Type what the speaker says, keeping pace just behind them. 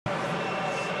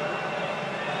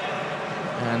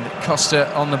And Costa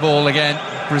on the ball again.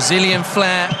 Brazilian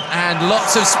flair and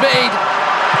lots of speed.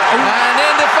 And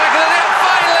in the back of the net,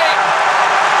 finally!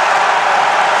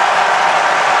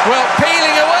 Well,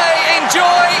 peeling away in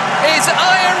joy is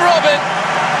Arjen Robben.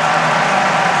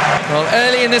 Well,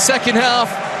 early in the second half,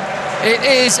 it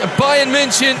is Bayern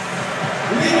Munich,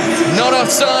 not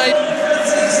offside.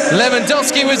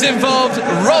 Lewandowski was involved,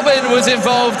 Robben was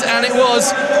involved, and it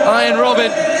was Arjen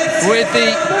Robben with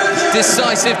the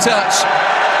decisive touch.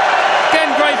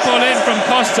 Again, great ball in from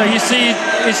Costa. You see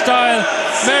his style,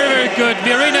 very, very good.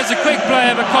 Viorina's a quick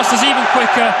player, but Costa's even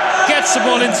quicker, gets the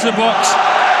ball into the box,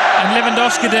 and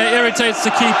Lewandowski there irritates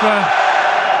the keeper,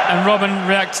 and Robben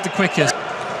reacts the quickest.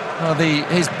 Well,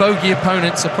 his bogey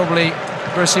opponents are probably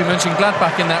Borussia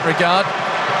Mönchengladbach in that regard.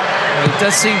 Well, he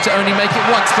does seem to only make it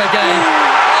once per game.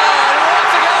 And what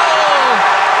a goal!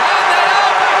 And they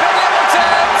are back on level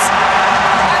terms,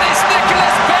 and it's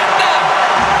Nicolas Bendtner.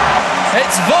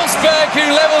 It's Wolfsburg who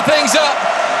level things up,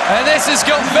 and this has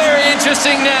got very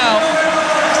interesting now.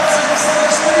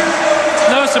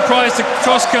 No surprise the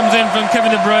cross comes in from Kevin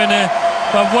De Bruyne,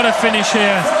 but what a finish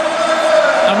here.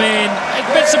 I mean, a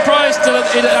bit surprised that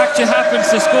it actually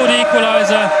happens to score the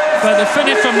equaliser, but the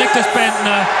finish from Nicolas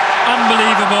Bendtner,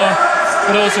 unbelievable,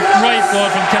 but also great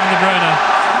ball from Kevin De Bruyne.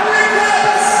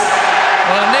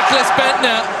 Well, Nicolas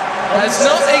Bendtner has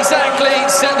not exactly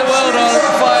set the world on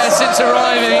fire since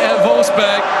arriving at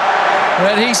Wolfsburg,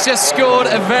 but he's just scored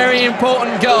a very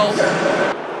important goal.